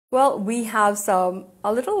Well, we have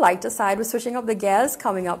a little lighter side. We're switching up the gears.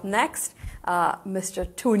 Coming up next,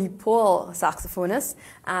 Mr. Tony Paul, saxophonist,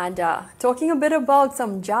 and talking a bit about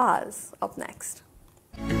some jazz up next.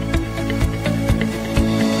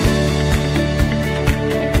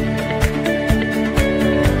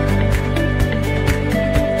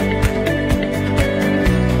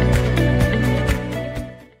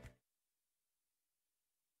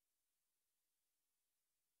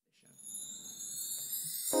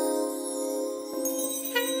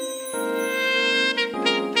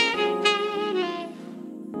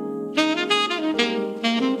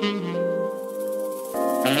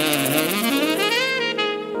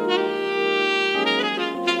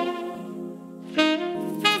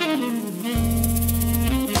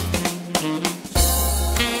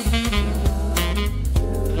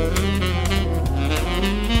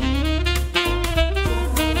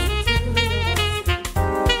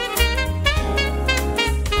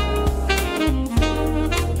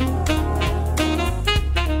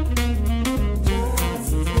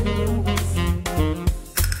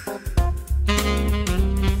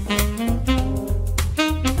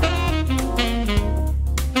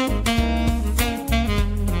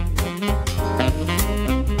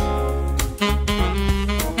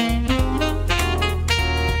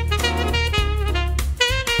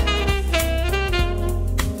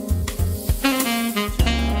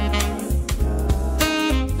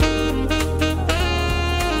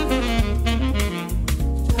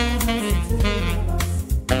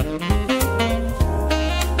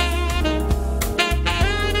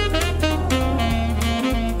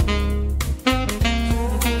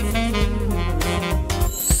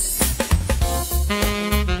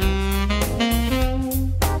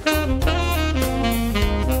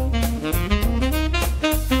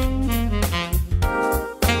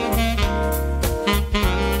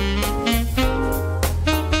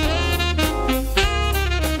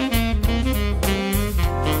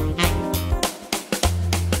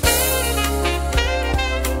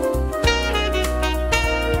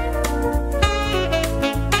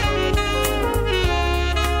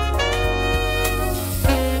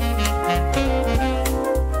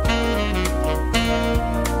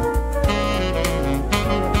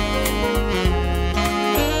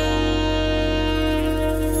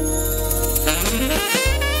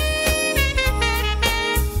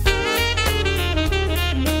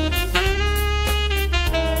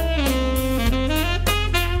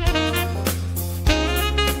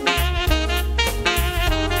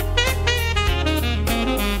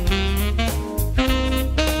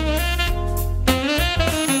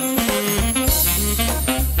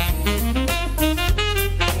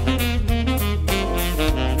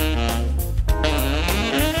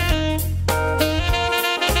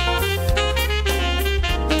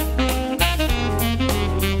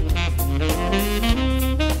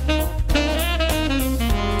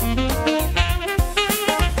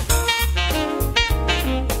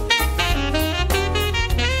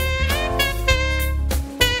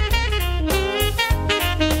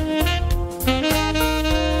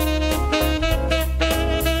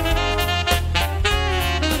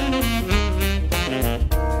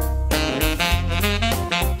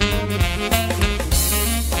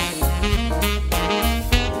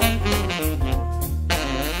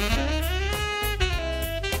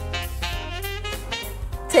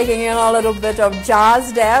 Taking in a little bit of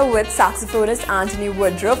jazz there with saxophonist Anthony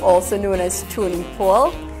Woodruff, also known as Tony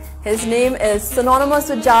Paul. His name is synonymous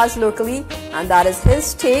with jazz locally, and that is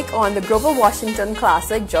his take on the Grover Washington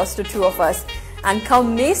classic, Just the Two of Us. And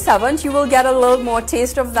come May 7th, you will get a little more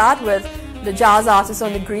taste of that with the jazz artists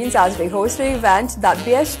on the greens as they host an event that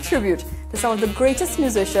bears tribute to some of the greatest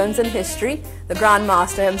musicians in history, the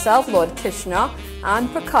Grandmaster himself, Lord Kitchener, and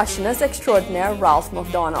percussionist extraordinaire Ralph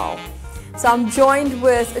McDonald. So I'm joined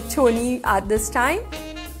with Tony at this time.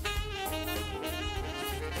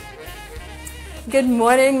 Good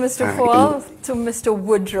morning, Mr. Paul, to Mr.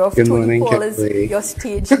 Woodruff. Good Tony morning, Paul Kimberly. is your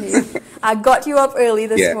stage name. I got you up early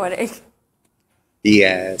this morning.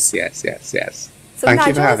 Yes. So Thank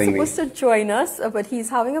you for Nigel having was supposed to join us, but he's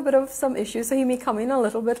having a bit of some issues, so he may come in a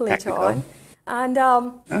little bit later Technical. on. And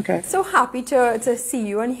Okay. so happy to see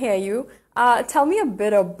you and hear you. Tell me a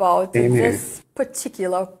bit about Same here. this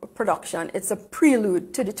particular production. It's a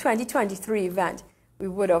prelude to the 2023 event. We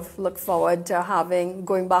would have looked forward to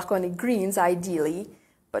going back on the greens ideally,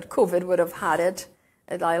 but COVID would have had it.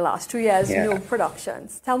 In the last 2 years, no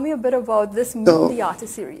productions. Tell me a bit about this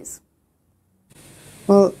multi-artist series.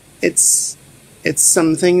 Well, it's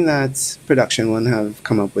something that Production One have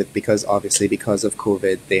come up with because obviously because of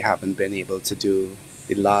COVID, they haven't been able to do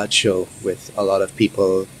the large show with a lot of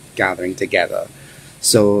people gathering together.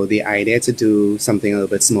 So the idea to do something a little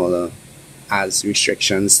bit smaller as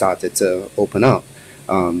restrictions started to open up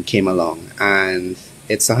came along. And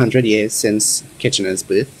it's 100 years since Kitchener's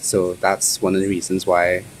birth, so that's one of the reasons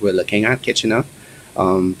why we're looking at Kitchener.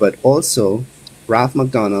 But also, Ralph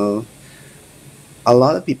McDonald, a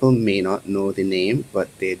lot of people may not know the name, but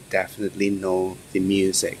they definitely know the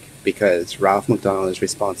music because Ralph McDonald is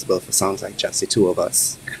responsible for songs like Just the Two of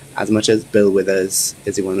Us. As much as Bill Withers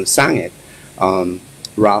is the one who sang it,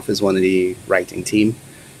 Ralph is one of the writing team.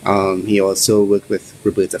 He also worked with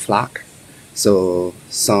Roberta Flack, so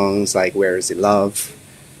songs like Where Is the Love,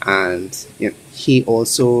 and he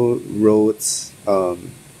also wrote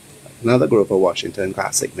another Grover Washington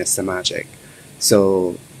classic, Mr. Magic.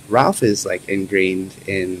 So Ralph is like ingrained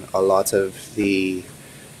in a lot of the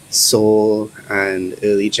soul and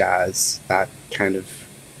early jazz that kind of,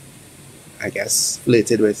 I guess,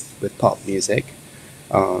 flirted with pop music.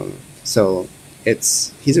 So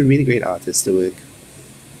he's a really great artist to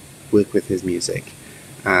work with his music.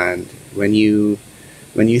 And when you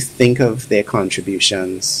think of their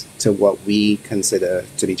contributions to what we consider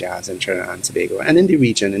to be jazz in Trinidad and Tobago and in the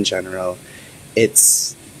region in general,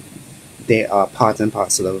 they are part and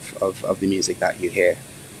parcel of the music that you hear.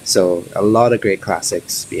 So a lot of great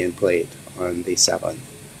classics being played on the 7.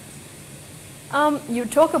 You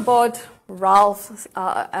talk about Ralph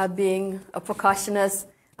being a percussionist,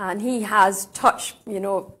 and he has touched,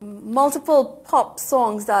 multiple pop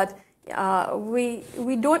songs that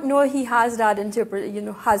we don't know he has that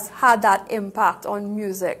has had that impact on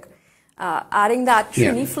music. Adding that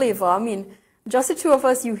Trini flavor. I mean, Just the Two of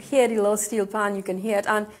Us, you hear the little steel pan, you can hear it,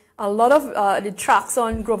 and a lot of the tracks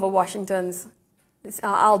on Grover Washington's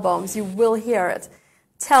albums, you will hear it.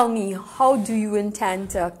 Tell me, how do you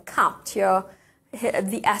intend to capture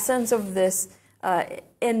the essence of this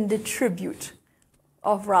in the tribute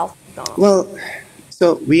of Ralph McDonald? Well,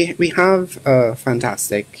 so we have a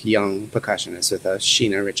fantastic young percussionist with us,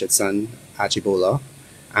 Sheena Richardson Ajibola,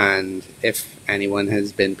 and if anyone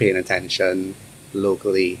has been paying attention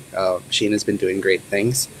locally, Sheena's been doing great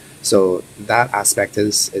things. So that aspect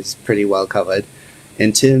is pretty well covered.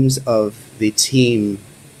 In terms of the team,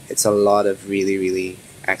 it's a lot of really, really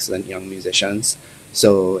excellent young musicians.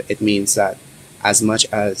 So it means that as much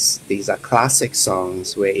as these are classic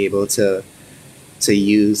songs, we're able to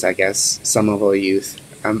use, I guess, some of our youth.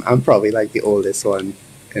 I'm probably like the oldest one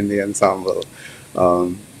in the ensemble.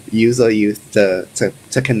 Use our youth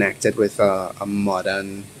to connect it with a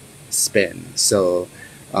modern spin. So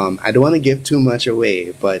I don't want to give too much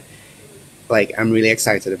away, but like I'm really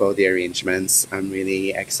excited about the arrangements. I'm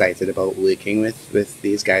really excited about working with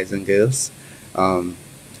these guys and girls.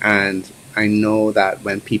 And I know that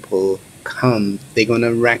when people come, they're going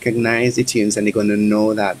to recognize the tunes and they're going to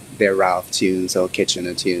know that they're Ralph tunes or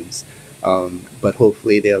Kitchener tunes. But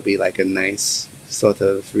hopefully there'll be like a nice sort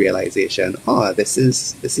of realization, this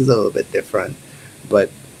is a little bit different,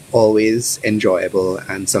 but always enjoyable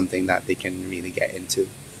and something that they can really get into.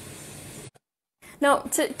 Now,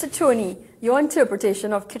 to Tony, your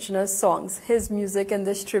interpretation of Kitchener's songs, his music and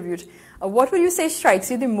this tribute, what would you say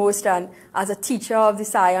strikes you the most, and as a teacher of the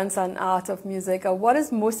science and art of music, what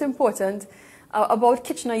is most important about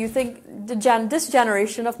Kitchener you think this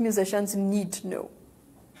generation of musicians need to know?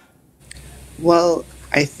 Well,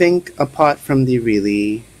 I think apart from the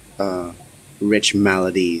really rich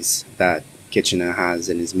melodies that Kitchener has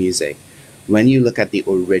in his music, when you look at the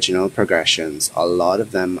original progressions, a lot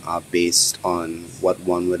of them are based on what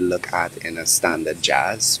one would look at in a standard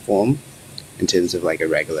jazz form, in terms of like a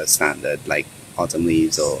regular standard, like Autumn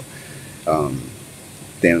Leaves or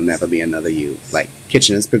There'll Never Be Another You. Like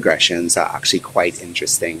Kitchener's progressions are actually quite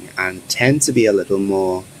interesting and tend to be a little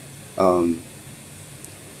more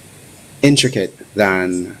intricate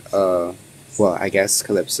than, I guess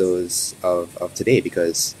calypsos of today,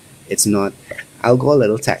 because it's not, I'll go a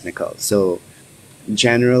little technical. So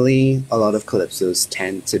generally, a lot of calypsos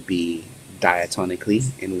tend to be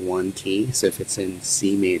diatonically in one key. So if it's in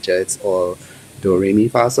C major, it's all do, re, mi,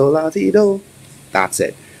 fa, sol, la, ti, do. That's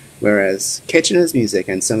it. Whereas Kitchener's music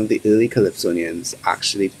and some of the early calypsonians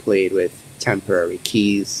actually played with temporary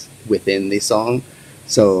keys within the song.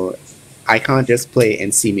 So I can't just play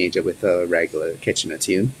in C major with a regular Kitchener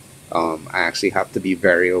tune. I actually have to be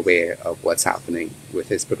very aware of what's happening with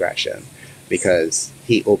his progression, because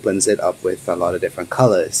he opens it up with a lot of different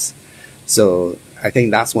colors. So I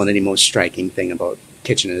think that's one of the most striking thing about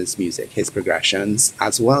Kitchener's music, his progressions,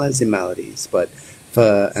 as well as the melodies. But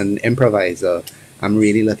for an improviser, I'm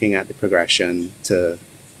really looking at the progression to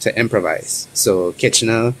improvise. So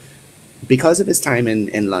Kitchener because of his time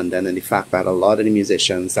in London and the fact that a lot of the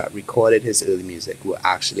musicians that recorded his early music were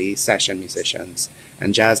actually session musicians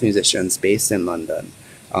and jazz musicians based in London,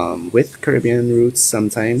 with Caribbean roots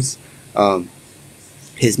sometimes,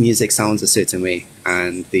 his music sounds a certain way,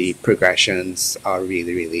 and the progressions are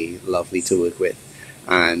really, really lovely to work with.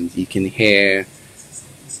 And you can hear,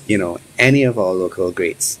 any of our local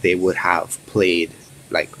greats, they would have played,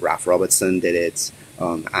 like Ralph Robertson did it,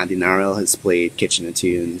 Andy Narrell has played Kitchener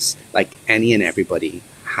tunes, like any and everybody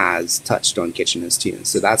has touched on Kitchener's tunes.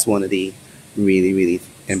 So that's one of the really, really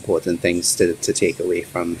important things to take away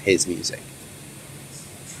from his music.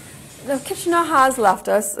 Now, Kitchener has left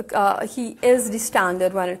us. He is the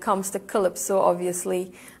standard when it comes to calypso,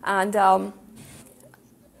 obviously. And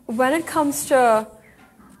when it comes to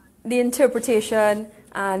the interpretation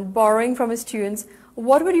and borrowing from his tunes,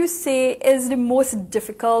 what would you say is the most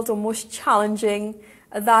difficult or most challenging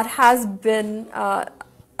that has been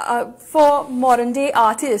for modern day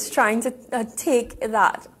artists trying to take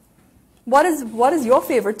that? What is your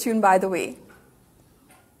favorite tune, by the way?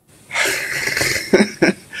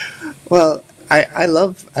 Well, I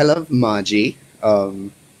love Margie,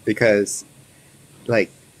 because,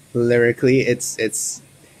 like, lyrically it's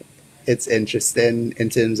interesting in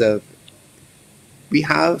terms of we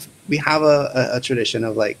have a tradition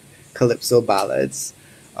of like calypso ballads,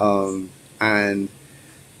 and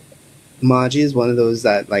Margie is one of those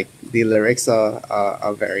that, like, the lyrics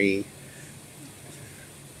are very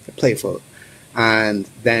playful, and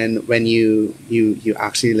then when you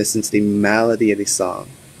actually listen to the melody of the song,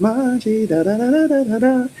 Margie da da da da da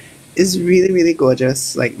da, is really, really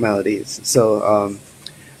gorgeous, like, melodies. So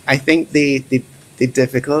I think the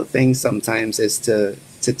difficult thing sometimes is to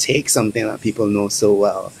take something that people know so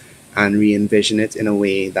well and re-envision it in a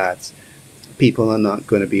way that people are not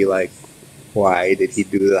going to be like, why did he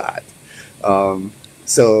do that?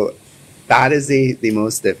 So that is the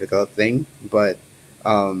most difficult thing, but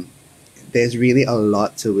there's really a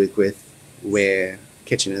lot to work with where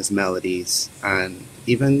Kitchener's melodies and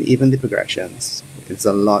even the progressions, it's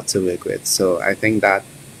a lot to work with. So I think that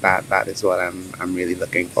is what I'm really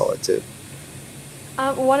looking forward to.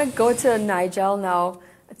 I want to go to Nigel now.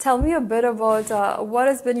 Tell me a bit about what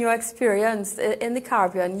has been your experience in the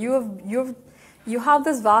Caribbean. You have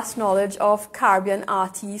this vast knowledge of Caribbean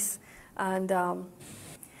artists and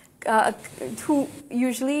who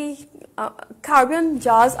usually Caribbean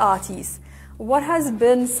jazz artists. What has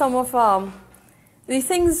been some of the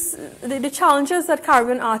things, the challenges that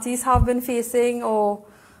Caribbean artists have been facing, or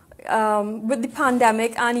with the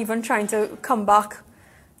pandemic and even trying to come back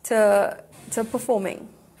to performing?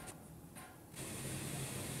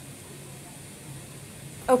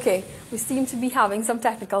 Okay, we seem to be having some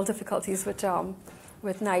technical difficulties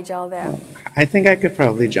with Nigel there. I think I could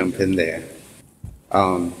probably jump in there,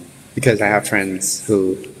 because I have friends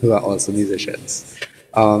who are also musicians.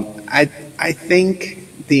 I think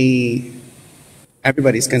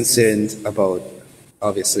everybody's concerned about,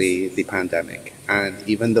 obviously, the pandemic, and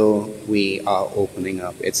even though we are opening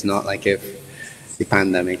up, it's not like if the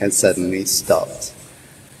pandemic has suddenly stopped.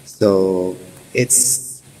 So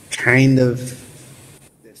it's kind of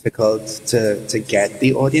difficult to get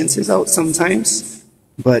the audiences out sometimes,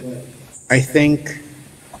 but I think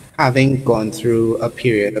having gone through a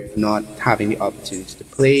period of not having the opportunity to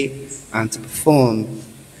play and to perform,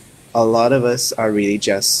 a lot of us are really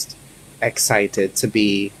just excited to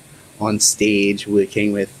be on stage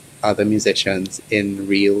working with other musicians in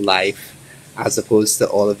real life, as opposed to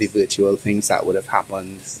all of the virtual things that would have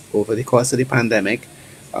happened over the course of the pandemic.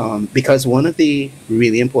 Because one of the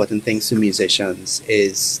really important things to musicians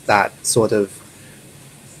is that sort of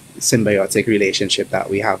symbiotic relationship that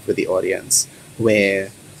we have with the audience,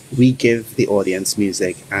 where we give the audience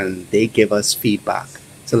music and they give us feedback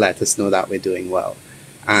to let us know that we're doing well.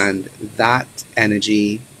 And that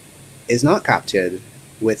energy is not captured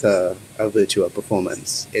with a virtual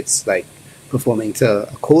performance. It's like performing to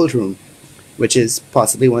a cold room, which is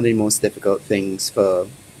possibly one of the most difficult things for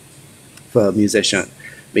a musician,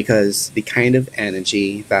 because the kind of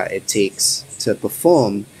energy that it takes to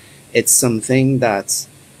perform, it's something that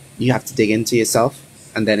you have to dig into yourself,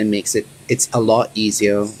 and then it's a lot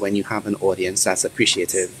easier when you have an audience that's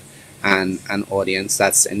appreciative and an audience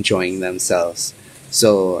that's enjoying themselves.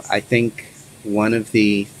 So I think one of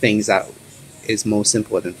the things that is most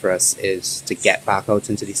important for us is to get back out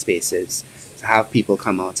into these spaces, to have people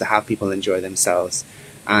come out, to have people enjoy themselves,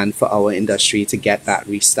 and for our industry to get that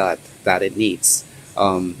restart that it needs.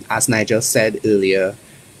 As Nigel said earlier,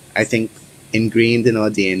 I think ingrained in our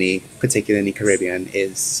DNA, particularly in the Caribbean,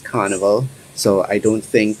 is carnival. So I don't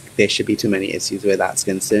think there should be too many issues where that's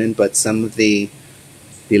concerned. But some of the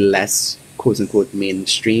the less quote unquote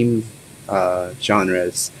mainstream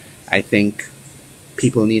genres, I think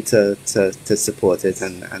people need to support it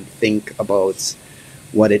and think about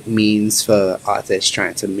what it means for artists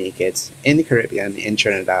trying to make it in the Caribbean, in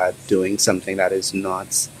Trinidad, doing something that is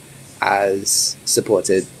not as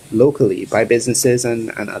supported locally by businesses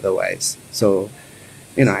and otherwise. So,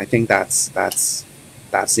 I think that's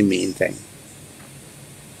the main thing.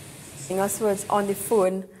 Us was on the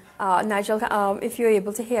phone, Nigel, if you're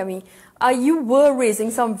able to hear me, you were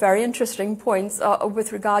raising some very interesting points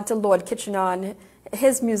with regard to Lord Kitchener and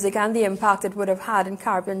his music and the impact it would have had in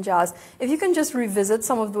Caribbean jazz. If you can just revisit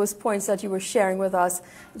some of those points that you were sharing with us,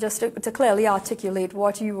 just to clearly articulate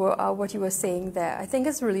what you were saying there. I think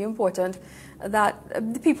it's really important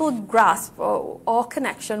that the people grasp our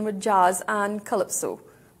connection with jazz and calypso.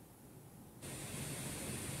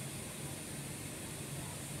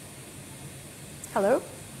 Hello?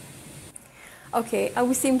 Okay,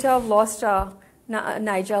 we seem to have lost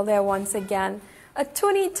Nigel there once again.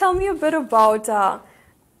 Tony, tell me a bit about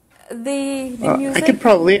the music. I could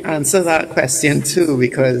probably answer that question too,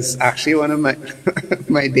 because actually one of my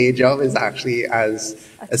my day job is actually as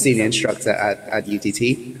a senior instructor at UTT,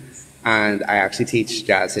 and I actually teach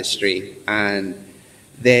jazz history, and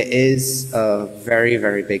there is a very,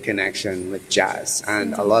 very big connection with jazz,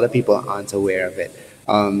 and a lot of people aren't aware of it.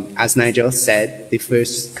 As Nigel said, the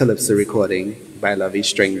first calypso recording by Lovey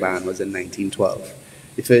String Band was in 1912.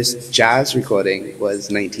 The first jazz recording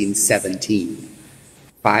was 1917,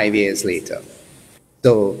 5 years later.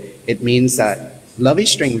 So it means that Lovey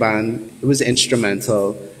String Band was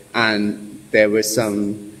instrumental, and there were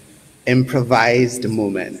some improvised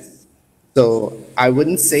moments. So I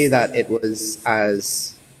wouldn't say that it was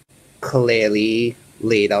as clearly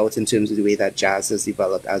laid out in terms of the way that jazz has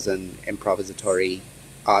developed as an improvisatory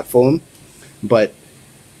art form, but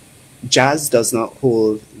jazz does not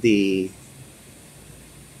hold the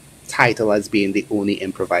title as being the only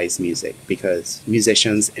improvised music, because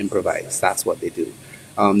musicians improvise. That's what they do.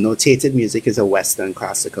 Notated music is a Western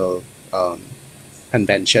classical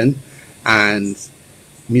convention, and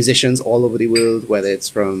musicians all over the world, whether it's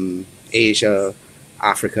from Asia,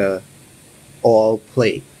 Africa, all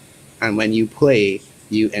play. And when you play,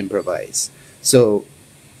 you improvise. So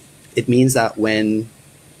it means that when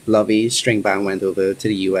Lovey String Band went over to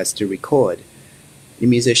the US to record, the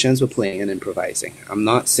musicians were playing and improvising. I'm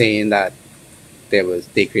not saying that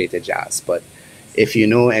they created jazz, but if you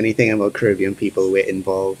know anything about Caribbean people, we're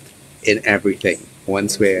involved in everything,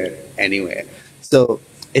 once we're anywhere. So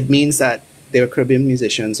it means that there are Caribbean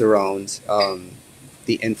musicians around.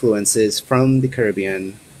 The influences from the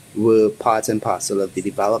Caribbean were part and parcel of the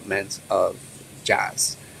development of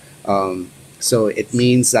jazz. So it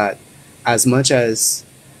means that as much as,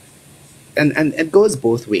 and it goes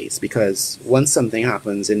both ways, because once something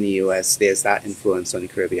happens in the US, there's that influence on the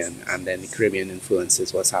Caribbean, and then the Caribbean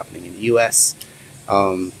influences what's happening in the US,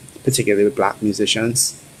 particularly with Black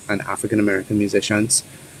musicians and African American musicians.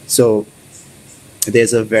 So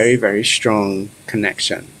there's a very, very strong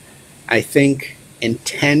connection. I think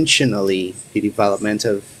intentionally the development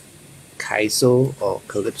of Kaiso or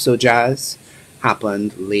Calypso jazz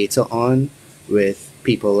happened later on with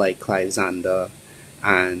people like Clive Zander,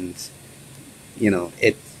 and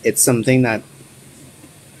it's something that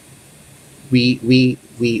we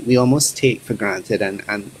almost take for granted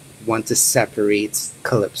and want to separate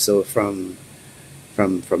Calypso from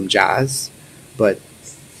jazz. But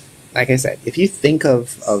like I said, if you think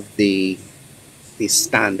of the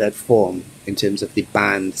standard form in terms of the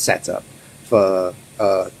band setup for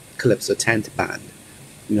a Calypso tent band,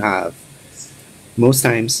 you have most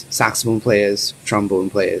times saxophone players, trombone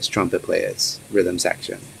players, trumpet players, rhythm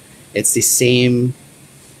section. It's the same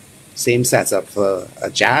setup for a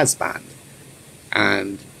jazz band,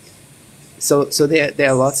 and so there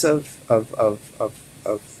are lots of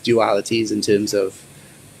dualities in terms of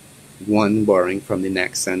one borrowing from the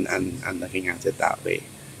next and looking at it that way.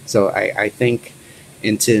 So I think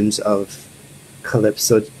in terms of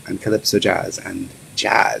Calypso and Calypso jazz and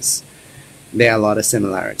jazz, there are a lot of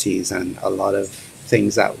similarities and a lot of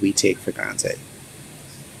things that we take for granted.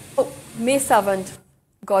 Oh, May 7th,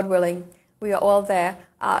 God willing, we are all there.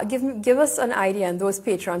 Give us an idea, and those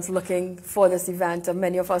patrons looking for this event,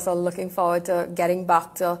 many of us are looking forward to getting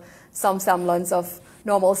back to some semblance of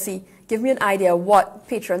normalcy. Give me an idea what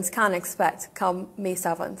patrons can expect come May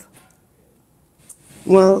 7th.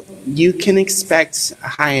 Well, you can expect a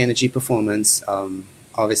high energy performance.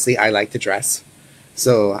 Obviously, I like to dress,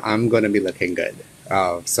 so I'm going to be looking good.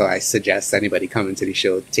 So I suggest anybody coming to the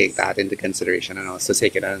show take that into consideration, and also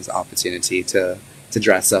take it as an opportunity to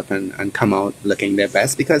dress up and come out looking their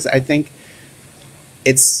best, because I think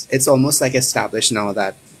it's almost like established now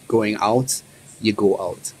that going out, you go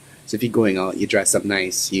out. So if you're going out, you dress up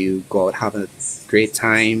nice, you go out, have a great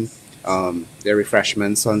time. There are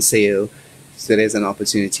refreshments on sale, so there's an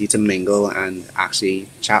opportunity to mingle and actually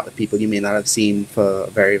chat with people you may not have seen for a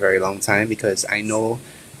very, very long time. Because I know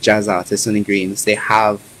jazz artists on the greens,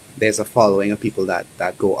 there's a following of people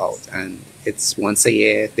that go out, and it's once a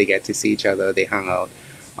year they get to see each other, they hang out.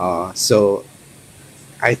 So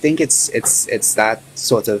I think it's that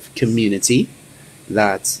sort of community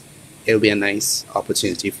that it'll be a nice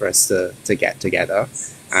opportunity for us to get together.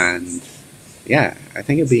 And yeah, I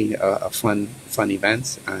think it'll be a fun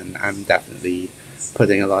event, and I'm definitely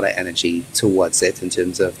putting a lot of energy towards it in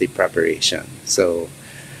terms of the preparation. So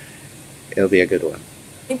it'll be a good one.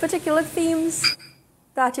 Any particular themes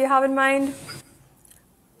that you have in mind?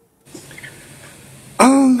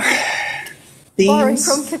 Borrowing Themes.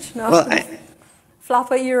 from Kitchener. Well,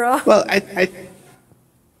 Flapper era.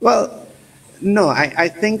 No, I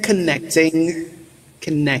think connecting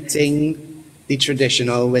the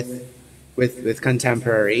traditional with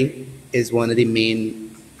contemporary is one of the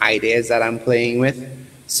main ideas that I'm playing with.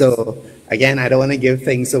 So again, I don't want to give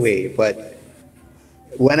things away, but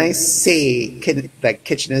when I say that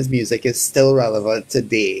Kitchener's music is still relevant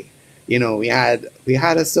today, you know, we had a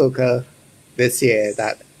soca this year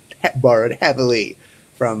that borrowed heavily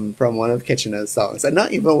from one of Kitchener's songs, and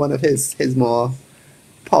not even one of his more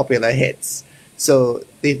popular hits. So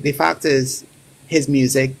the fact is, his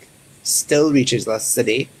music still reaches us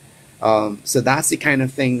today. So that's the kind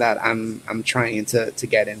of thing that I'm trying to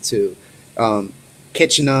get into.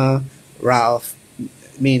 Kitchener, Ralph,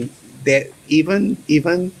 I mean,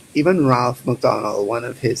 even Ralph McDonald, one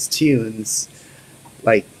of his tunes,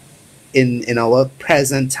 like in our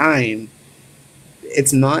present time,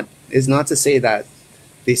 it's not to say that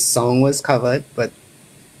the song was covered, but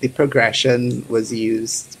the progression was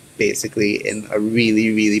used basically in a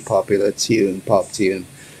really, really popular pop tune.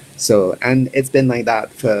 So, and it's been like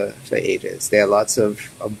that for ages. There are lots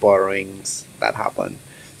of borrowings that happen.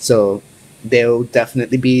 So there'll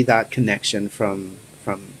definitely be that connection from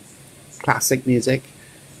classic music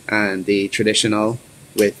and the traditional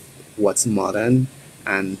with what's modern,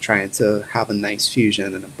 and trying to have a nice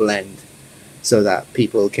fusion and a blend so that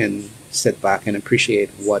people can sit back and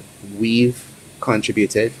appreciate what we've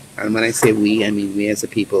contributed. And when I say we, I mean we as a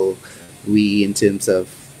people, we in terms of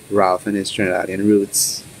Ralph and his Trinidadian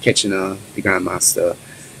roots, Kitchener, the Grandmaster,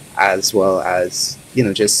 as well as, you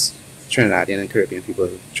know, just Trinidadian and Caribbean people,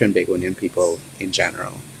 Trinbagonian people in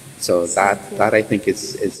general. So that I think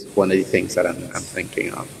is one of the things that I'm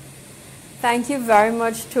thinking of. Thank you very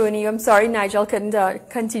much, Tony. I'm sorry Nigel couldn't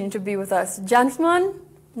continue to be with us. Gentlemen,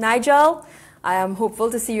 Nigel, I am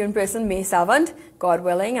hopeful to see you in person May 7th, God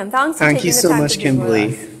willing, and thanks for taking the time to be with us. Thank you so much,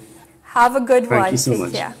 Kimberly. Have a good one. Thank you so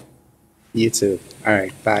much. Take care. You too. All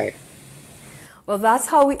right, bye. Well, that's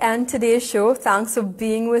how we end today's show. Thanks for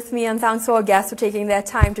being with me, and thanks to our guests for taking their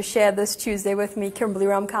time to share this Tuesday with me, Kimberly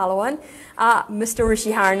Ramkhalawan. Mr.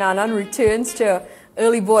 Rishi Harananan returns to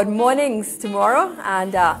early board mornings tomorrow,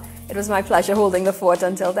 and it was my pleasure holding the fort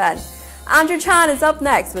until then. Andrew Chan is up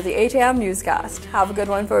next with the 8 a.m. newscast. Have a good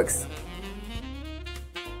one, folks.